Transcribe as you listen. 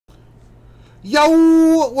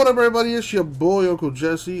Yo, what up, everybody? It's your boy, Uncle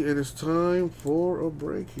Jesse, and it's time for a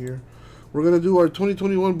break here. We're going to do our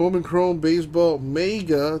 2021 Bowman Chrome Baseball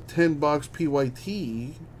Mega 10-box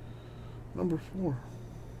PYT number 4.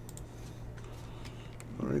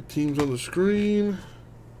 All right, teams on the screen.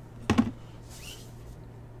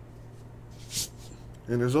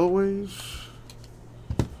 And as always,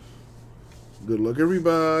 good luck,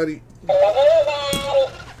 everybody.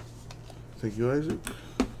 Thank you, Isaac.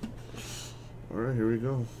 All right, here we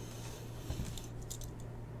go.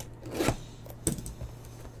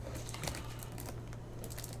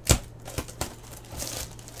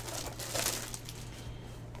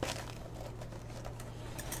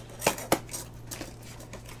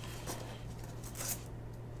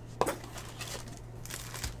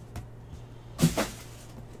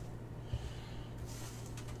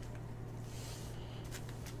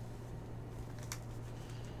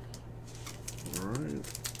 All right.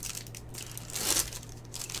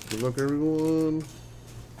 Good luck, everyone.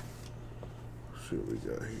 Let's see what we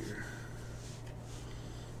got here.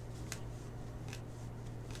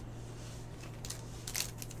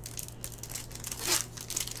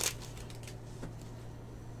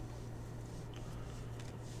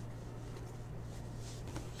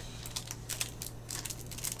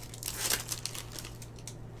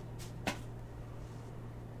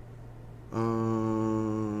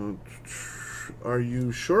 Are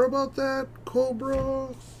you sure about that, Cobra?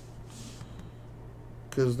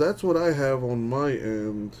 Because that's what I have on my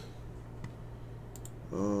end.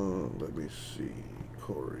 Let me see,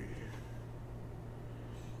 Corey.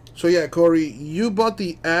 So yeah, Corey, you bought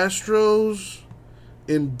the Astros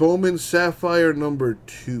in Bowman Sapphire number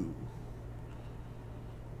 2.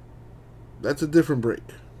 That's a different break.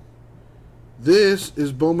 This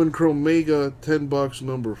is Bowman Chrome Mega 10-box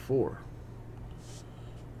number 4.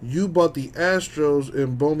 You bought the Astros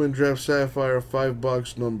in Bowman Draft Sapphire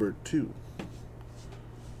 5-box number 2.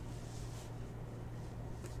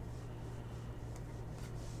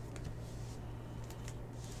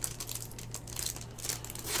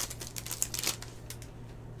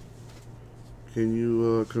 Can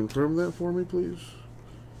you confirm that for me, please?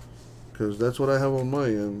 Because that's what I have on my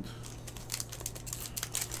end.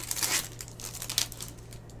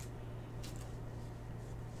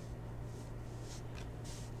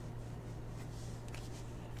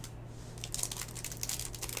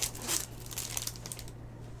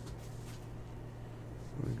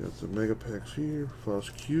 I got the Mega Packs here.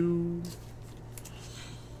 Foscue.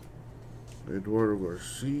 Eduardo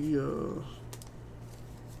Garcia.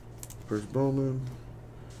 First Bowman.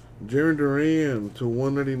 Jaron Duran to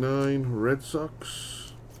 199 Red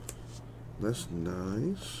Sox. That's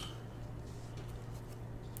nice.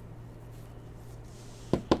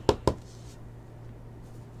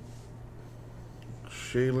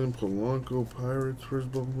 Shaylin Polanco Pirates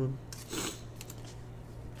First Bowman.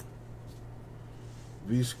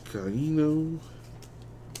 Vizcaíno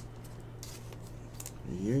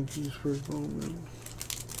Yankees First Bowman.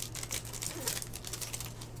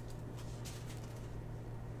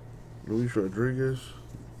 Luis Rodriguez,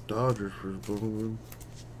 Dodgers First Bowman.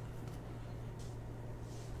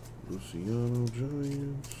 Luciano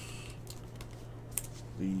Giants.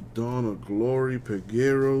 The Dawn of Glory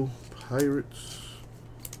Peguero Pirates.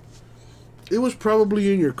 It was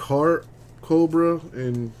probably in your cart, Cobra,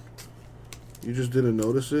 and you just didn't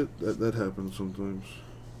notice it. That happens sometimes.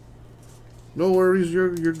 No worries, you're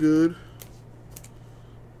good.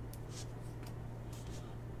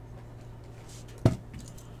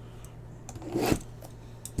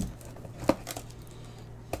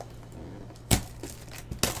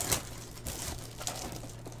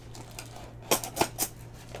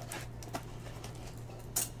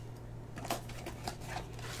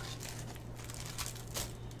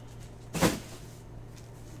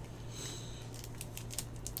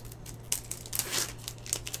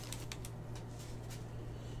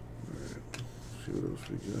 See what else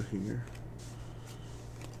we got here.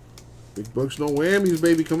 Big bucks, no whammies,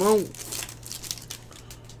 baby. Come on.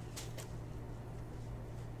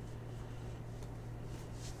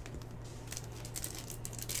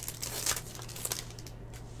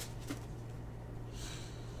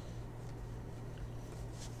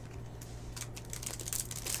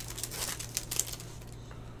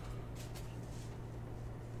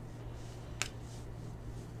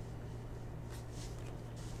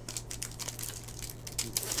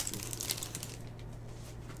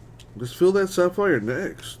 Let's fill that Sapphire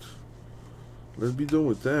next. Let's be done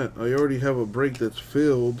with that. I already have a break that's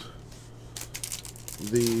filled.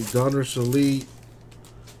 The Donruss Elite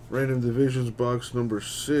Random Divisions box number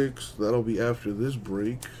 6. That'll be after this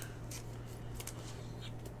break.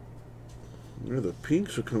 Yeah, the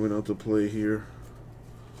pinks are coming out to play here.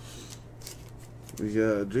 We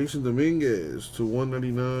got Jason Dominguez to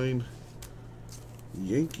 199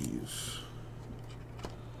 Yankees.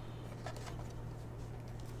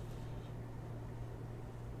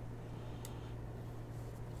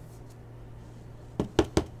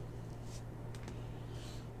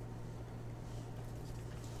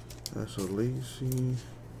 That's a Lacy.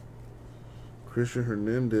 Christian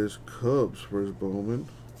Hernandez, Cubs versus Bowman.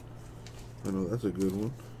 I know that's a good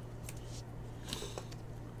one.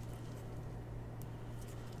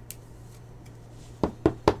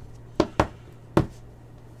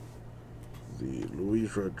 The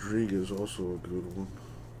Luis Rodriguez, also a good one.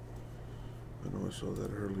 I know I saw that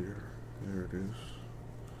earlier. There it is.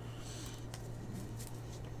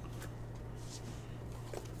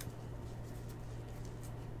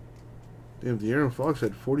 Damn, De'Aaron Fox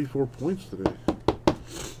had 44 points today.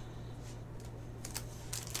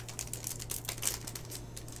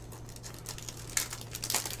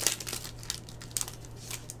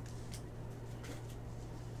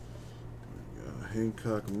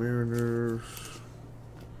 Hancock Mariners.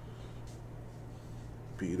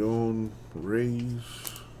 Bidon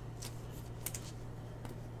Rays.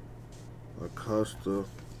 Acosta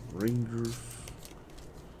Rangers.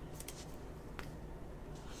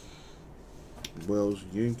 Wells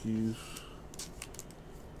Yankees.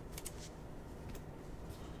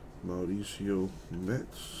 Mauricio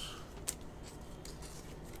Mets.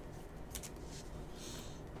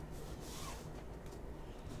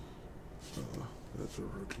 That's a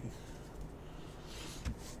rookie.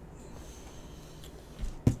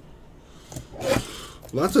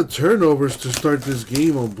 Lots of turnovers to start this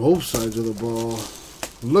game on both sides of the ball.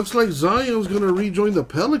 Looks like Zion's going to rejoin the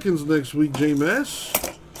Pelicans next week, J-Mass.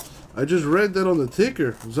 I just read that on the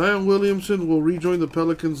ticker. Zion Williamson will rejoin the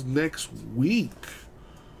Pelicans next week.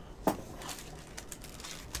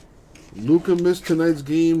 Luka missed tonight's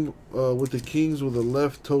game with the Kings with a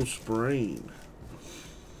left toe sprain.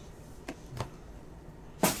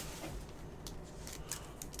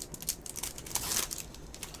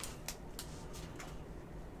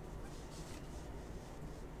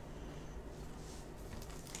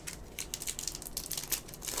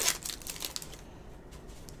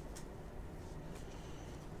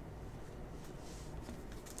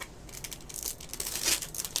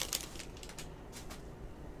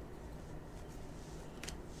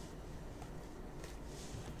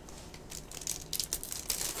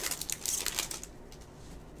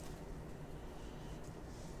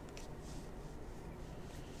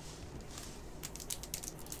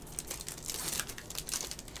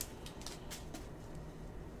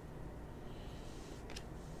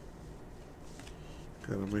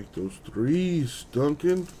 Gotta make those threes,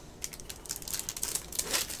 Duncan.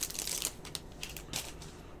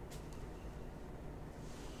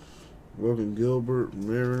 Logan Gilbert,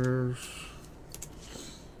 Mariners.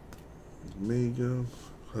 Mega.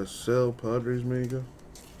 Hassel, Padres Mega.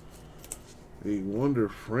 A Wonder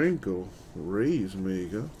Franco, Rays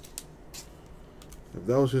Mega. If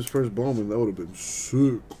that was his first Bowman, that would have been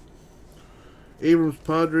sick. Abrams,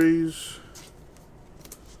 Padres.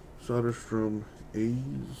 Soderstrom, A's.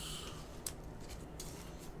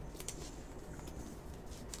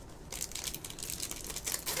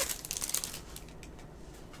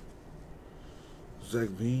 Zach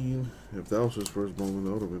Veen, if that was his first Bowman,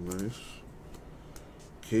 that would have been nice.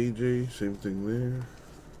 KJ, same thing there.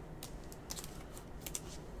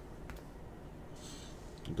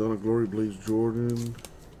 Donna Glory, Blaze Jordan.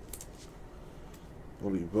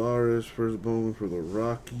 Olivares, first Bowman for the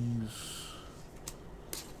Rockies.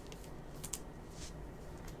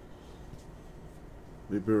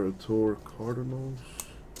 Liberator, Cardinals.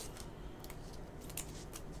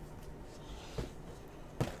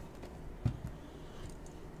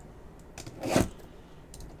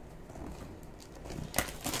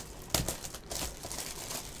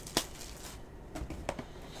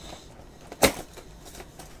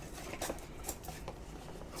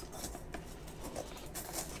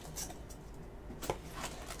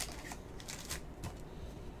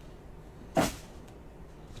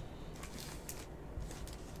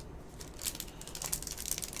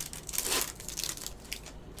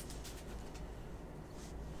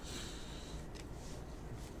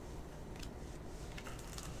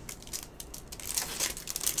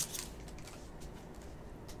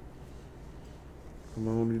 Come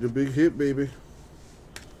on, need a big hit, baby.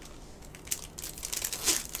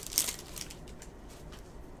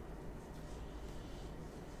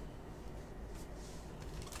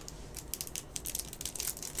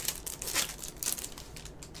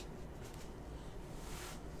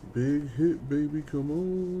 Big hit, baby, come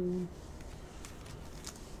on.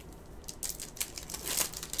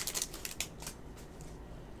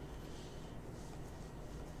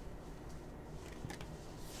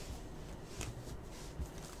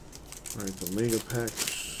 Alright, the mega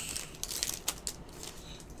packs.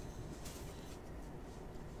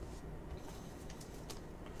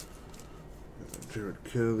 Jared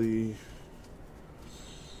Kelly.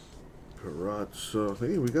 Perazza.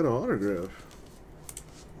 Hey, we got an autograph.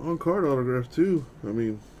 On-card autograph, too. I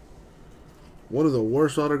mean, one of the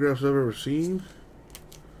worst autographs I've ever seen.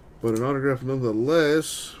 But an autograph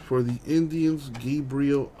nonetheless for the Indians,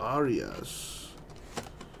 Gabriel Arias.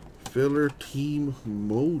 Filler Team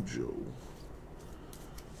Mojo.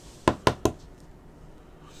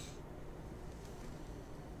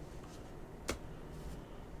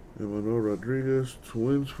 Emmanuel Rodriguez,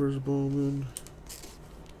 Twins first Bowman.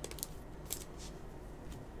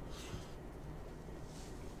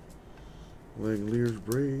 Langleers,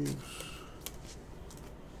 Braves.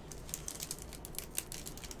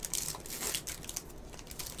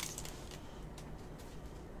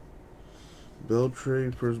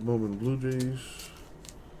 Beltre, first Bowman, Blue Jays.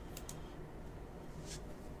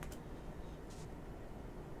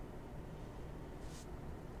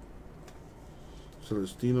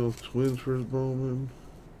 Celestino, Twins, first Bowman.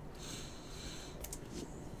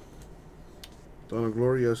 Donna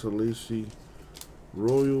Gloria, Lacey,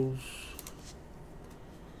 Royals.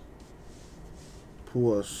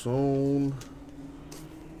 Poisson,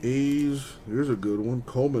 A's. Here's a good one.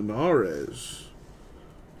 Colmenares.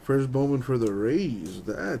 First Bowman for the Rays.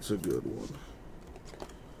 That's a good one.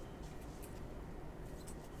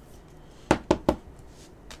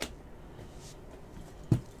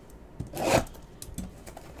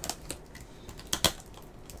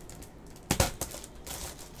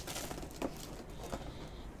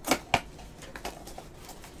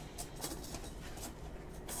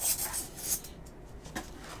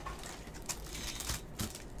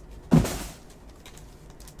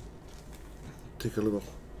 Take a little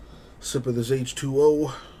sip of this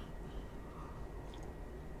H2O.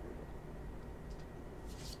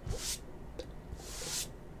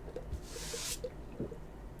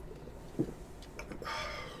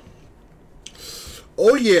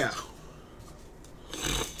 Oh yeah.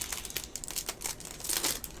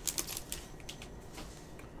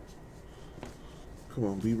 Come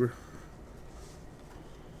on, Bieber.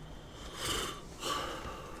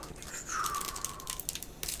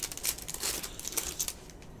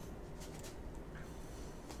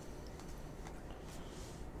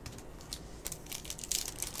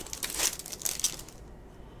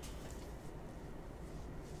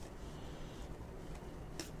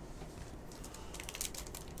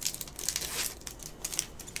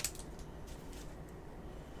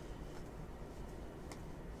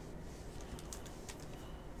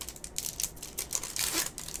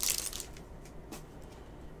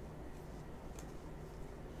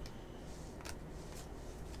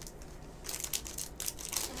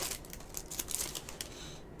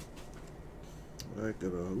 I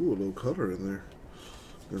got a little color in there.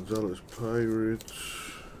 Gonzalez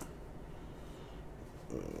Pirates.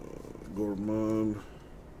 Gorman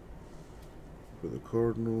for the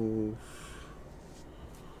Cardinals.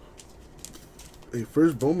 A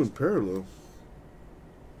first Bowman parallel.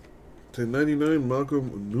 1099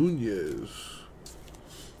 Malcolm Nunez.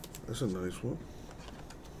 That's a nice one.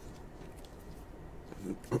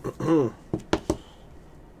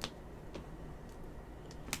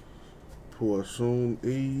 Poisson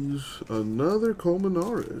A's. Another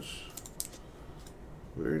Colmenares.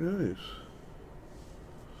 Very nice.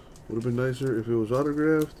 Would have been nicer if it was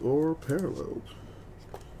autographed or paralleled.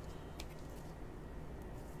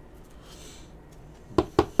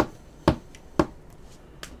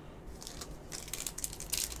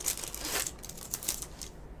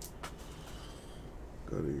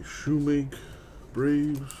 Got a Shoemake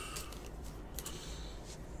Braves.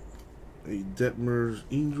 A Detmers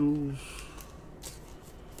Angels.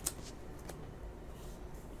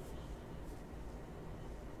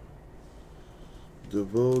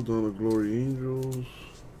 DeVoe, Donna Glory Angels.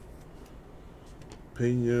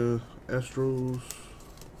 Pena Astros.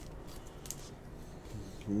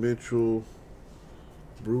 Mitchell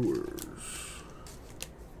Brewers.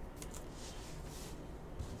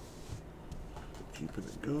 Keeping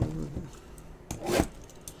it going.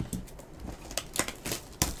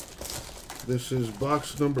 This is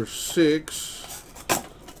box number 6.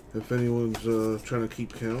 If anyone's trying to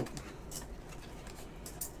keep count.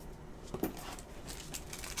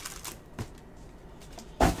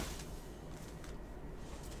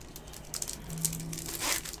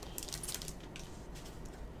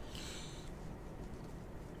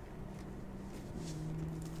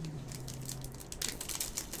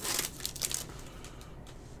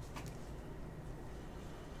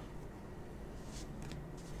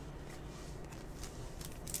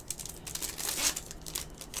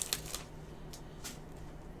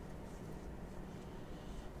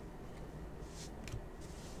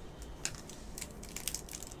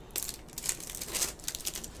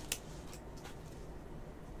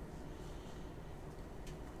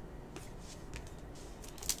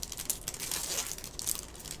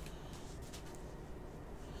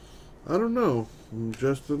 I don't know,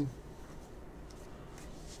 Justin.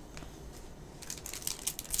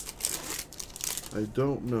 I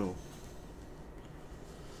don't know.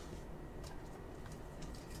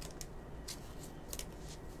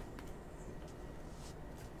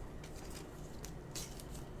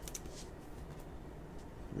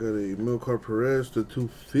 Got a Milcar Perez to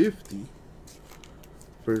 250.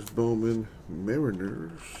 First Bowman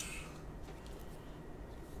Mariners.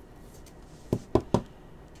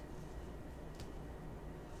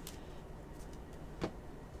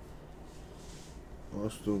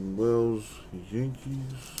 Austin Wells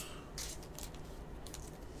Yankees.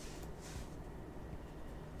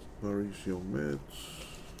 Mauricio Mets.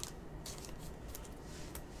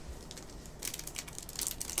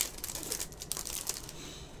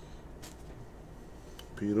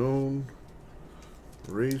 Piron,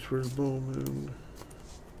 Rays first Bowman,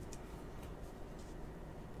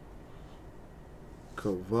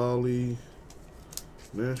 Cavalli,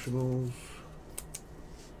 Nationals,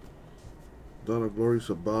 Donna Glory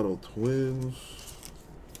Sabato Twins,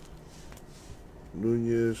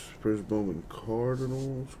 Nunez first Bowman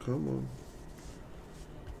Cardinals, come on.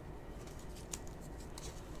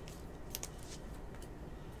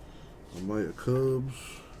 Amaya Cubs.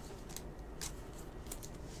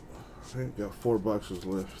 I got 4 boxes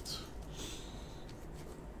left.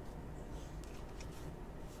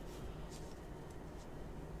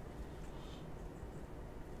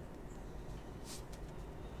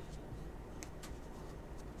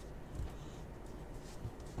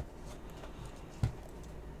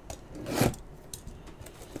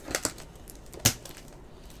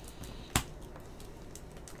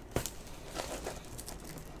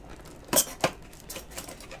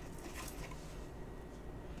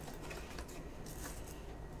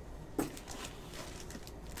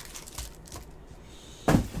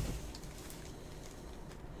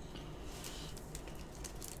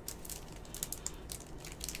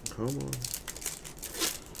 Come on.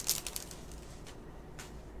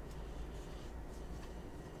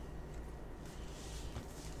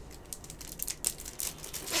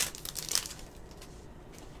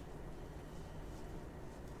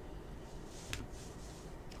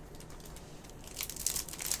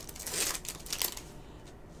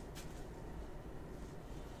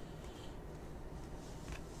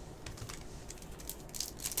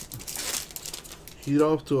 Heat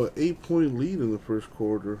off to an 8-point lead in the first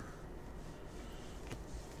quarter.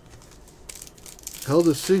 Held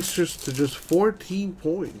the Sixers to just 14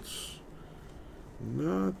 points.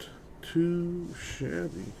 Not too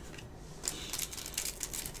shabby.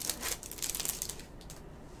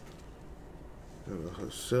 Got a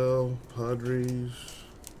Hassel, Padres.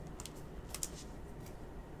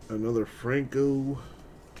 Another Franco.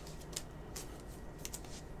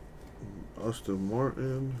 Austin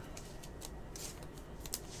Martin.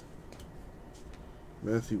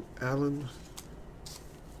 Matthew Allen.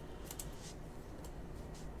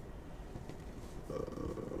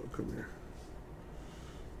 Come here.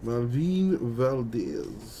 Malvin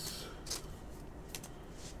Valdez.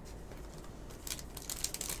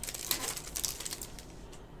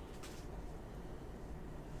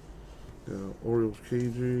 Orioles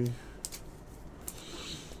KJ.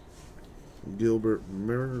 Gilbert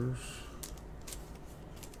Mariners.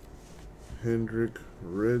 Hendrick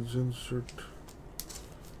Reds insert.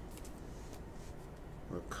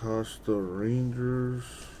 Acosta Rangers.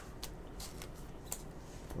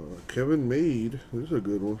 Kevin Made. This is a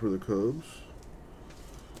good one for the Cubs,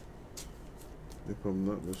 if I'm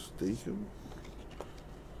not mistaken.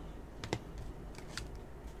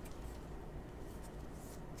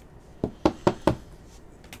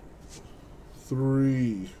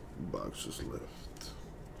 Three boxes left.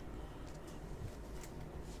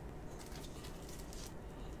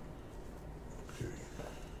 Okay.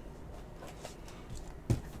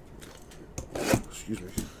 Excuse me.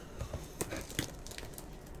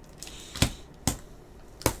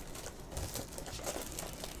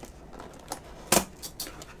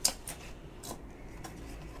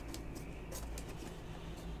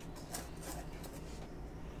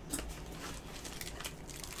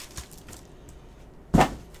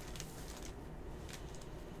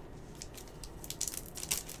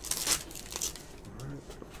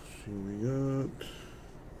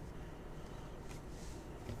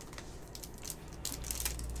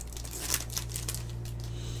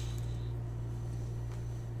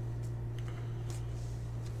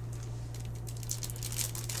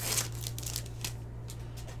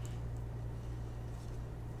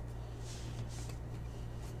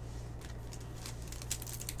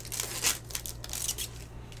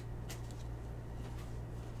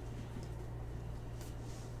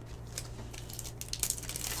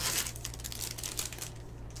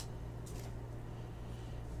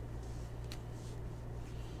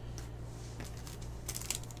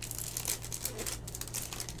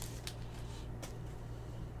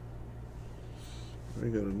 I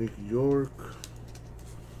got a Nick York,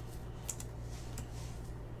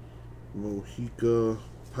 Mojica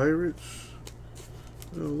Pirates,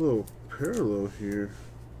 a little parallel here.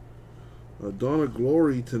 Donna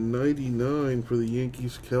Glory to 99 for the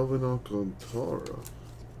Yankees, Kelvin Alcantara.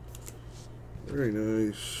 Very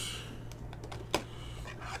nice.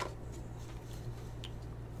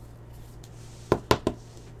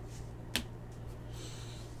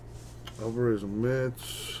 Alvarez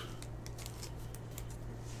Mets.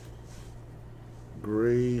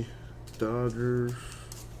 Gray Dodgers.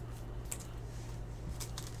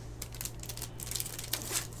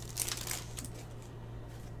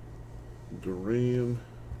 Duran.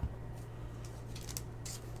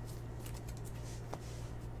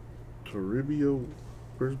 Toribio.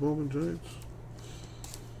 Where's Bowman Giants?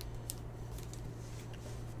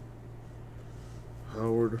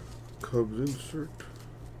 Howard Cubs insert.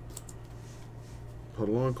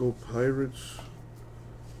 Polanco Pirates.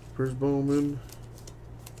 First Bowman.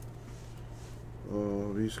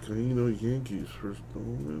 Vizcaíno Yankees. First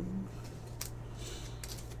Bowman.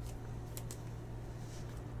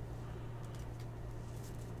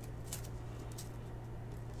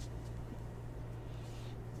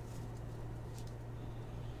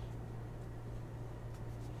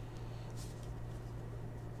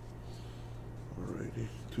 Alrighty,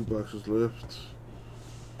 2 boxes left.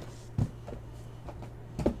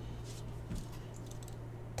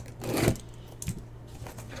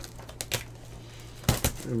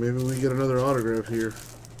 And maybe we get another autograph here.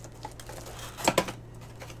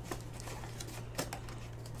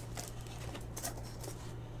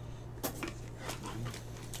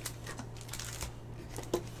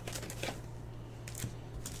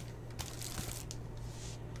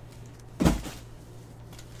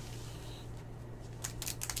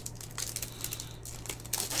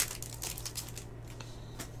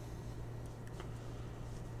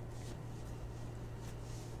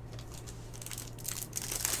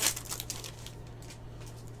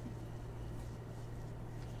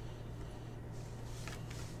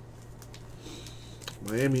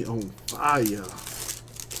 Miami on fire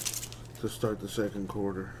to start the second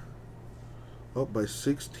quarter. Up by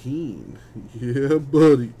 16. Yeah,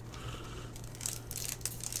 buddy.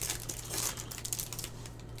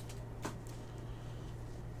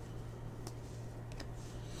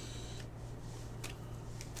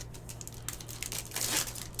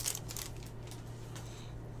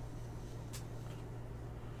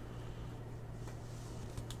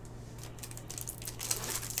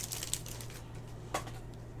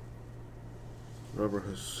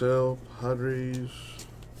 Robert Hassell, Padres.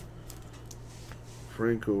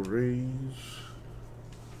 Franco Reyes.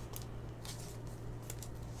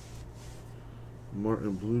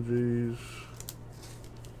 Martin Blue Jays.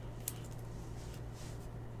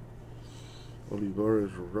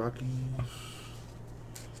 Olivares Rockies.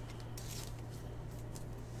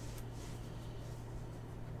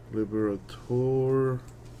 Liberator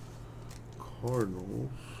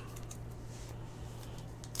Cardinals.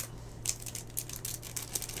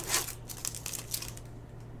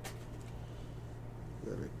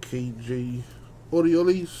 Got a KJ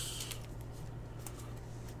Orioles.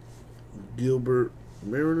 Gilbert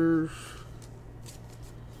Mariners.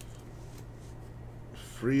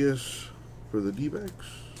 Frias for the D-backs.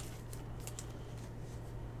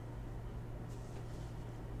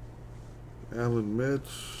 Allen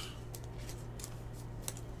Mets.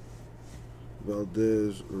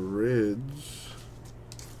 Valdez Reds.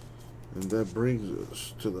 And that brings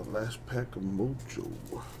us to the last pack of Mojo.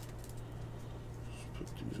 Let's put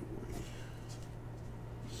these away.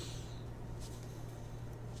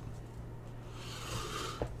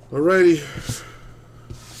 Alrighty.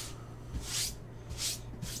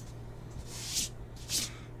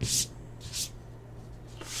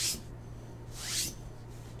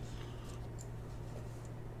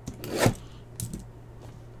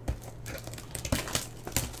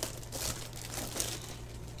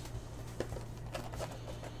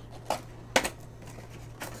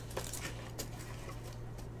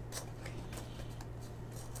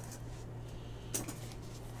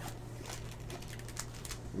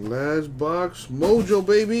 Last box, Mojo,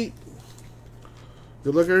 baby.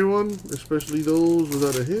 Good luck, everyone, especially those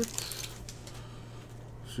without a hit.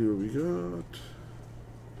 Let's see what we got.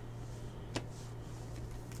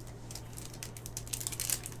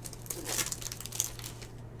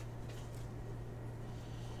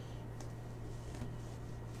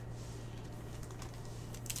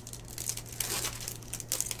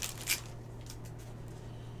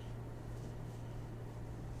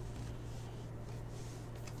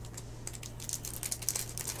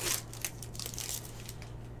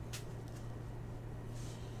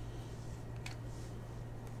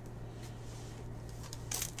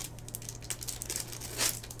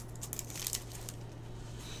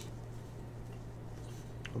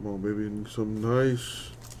 Come on, baby. Some nice.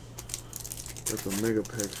 Got the mega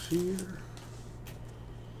packs here.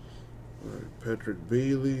 Alright, Patrick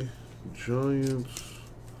Bailey, Giants.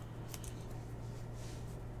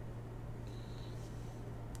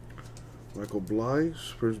 Michael Blythe,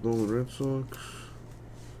 first Bowman Red Sox.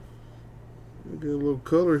 Get a little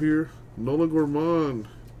color here. Nola Gourmand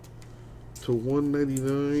to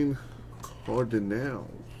 199 Cardinals.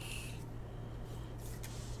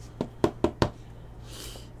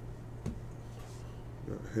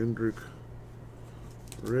 Got Hendrick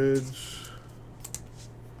Reds.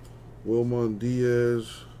 Wilmon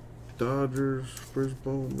Diaz Dodgers, first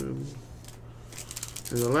Bowman.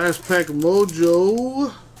 And the last pack of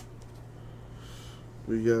Mojo.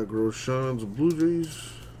 We got Groshans Blue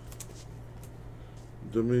Jays.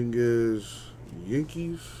 Dominguez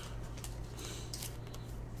Yankees.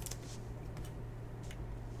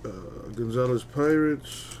 Gonzalez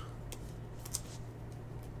Pirates.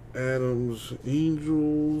 Adams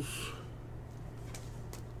Angels.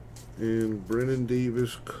 And Brennan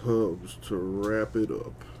Davis Cubs to wrap it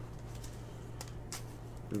up.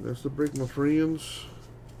 And that's the break, my friends.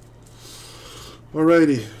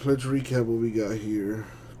 Alrighty, let's recap what we got here.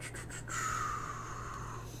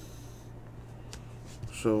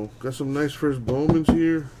 So, got some nice first Bowmans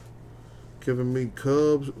here. Kevin Made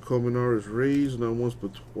Cubs, Colmenares Rays, not once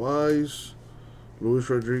but twice. Luis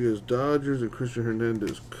Rodriguez Dodgers, and Christian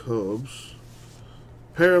Hernandez Cubs.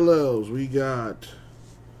 Parallels, we got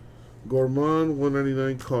Gourmand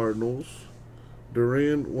 199 Cardinals,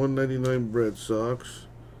 Duran 199 Red Sox,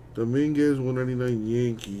 Dominguez 199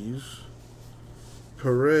 Yankees,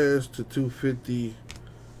 Perez to 250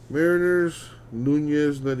 Mariners,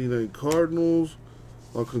 Nunez 99 Cardinals,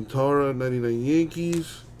 Alcantara 99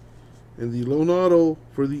 Yankees, and the lone auto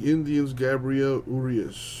for the Indians, Gabriel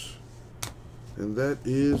Urias. And that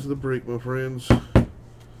is the break, my friends.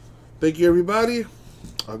 Thank you, everybody.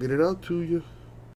 I'll get it out to you.